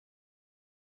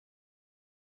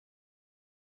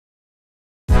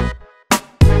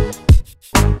Hi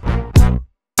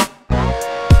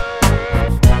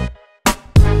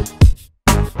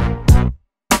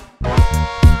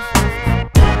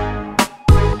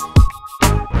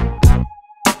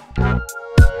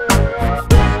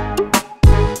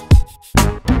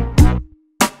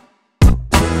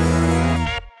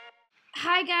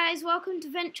guys, welcome to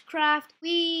VentureCraft.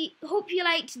 We hope you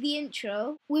liked the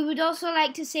intro. We would also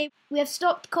like to say we have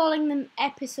stopped calling them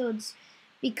episodes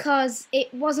because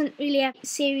it wasn't really a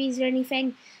series or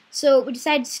anything. So we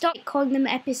decided to stop calling them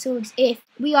episodes if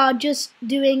we are just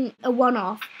doing a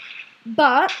one-off.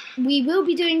 But we will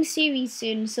be doing series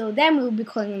soon, so then we'll be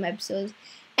calling them episodes.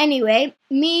 Anyway,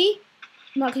 me,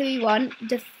 Mark Louis 1,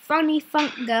 the Funny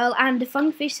Funk Girl, and the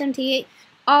Funkfish 78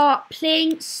 are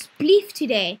playing Spleef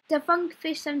today. The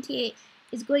Funkfish 78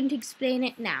 is going to explain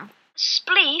it now.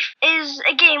 Spleef is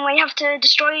a game where you have to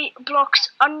destroy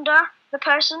blocks under the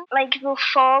person, like they'll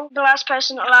fall. The last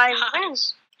person alive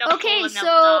wins. Okay,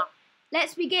 so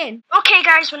let's begin. Okay,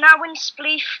 guys, we're now in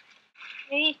Spleef.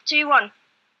 3, 2, 1.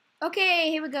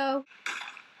 Okay, here we go.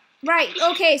 Right,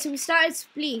 okay, so we started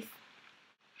Spleef.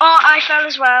 Oh, I fell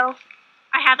as well.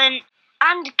 I haven't.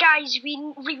 And guys, we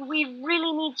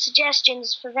really need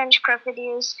suggestions for VentureCraft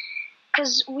videos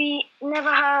because we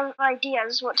never have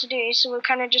ideas what to do, so we'll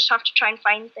kind of just have to try and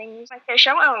find things. Like a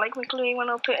shout out, like McLuey when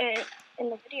I'll put it in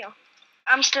the video.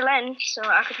 I'm still in, so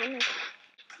I could win it.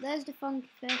 There's the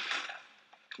Funkfish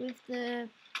with the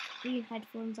green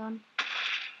headphones on.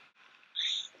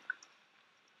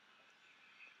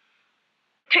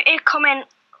 Put a comment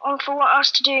on for what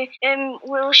else to do, and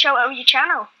we'll shout out your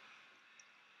channel.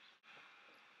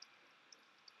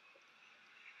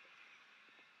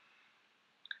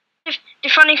 The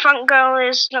Funny Funk Girl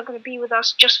is not going to be with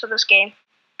us just for this game.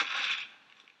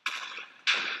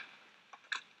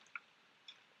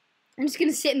 I'm just going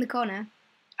to sit in the corner.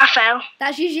 I fell.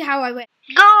 That's usually how I win.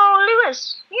 Go,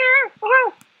 Lewis! Yeah!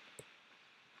 Woohoo!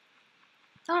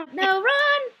 Oh, no,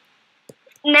 run!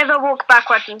 Never walk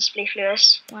backwards in Spleef,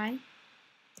 Lewis. Why?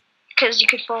 Because you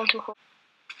could fall into a hole.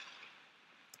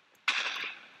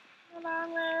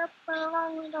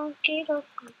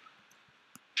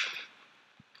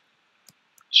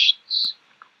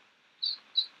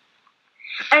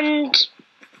 And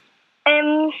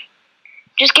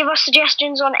just give us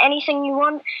suggestions on anything you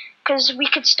want, because we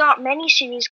could start many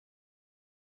series.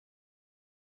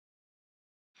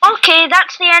 Okay,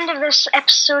 that's the end of this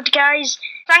episode, guys.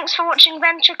 Thanks for watching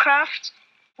VentureCraft.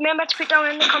 Remember to put down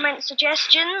in the comments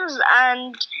suggestions,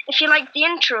 and if you liked the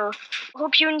intro,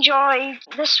 hope you enjoyed.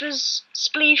 This was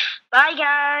Spleef. Bye,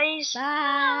 guys.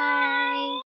 Bye.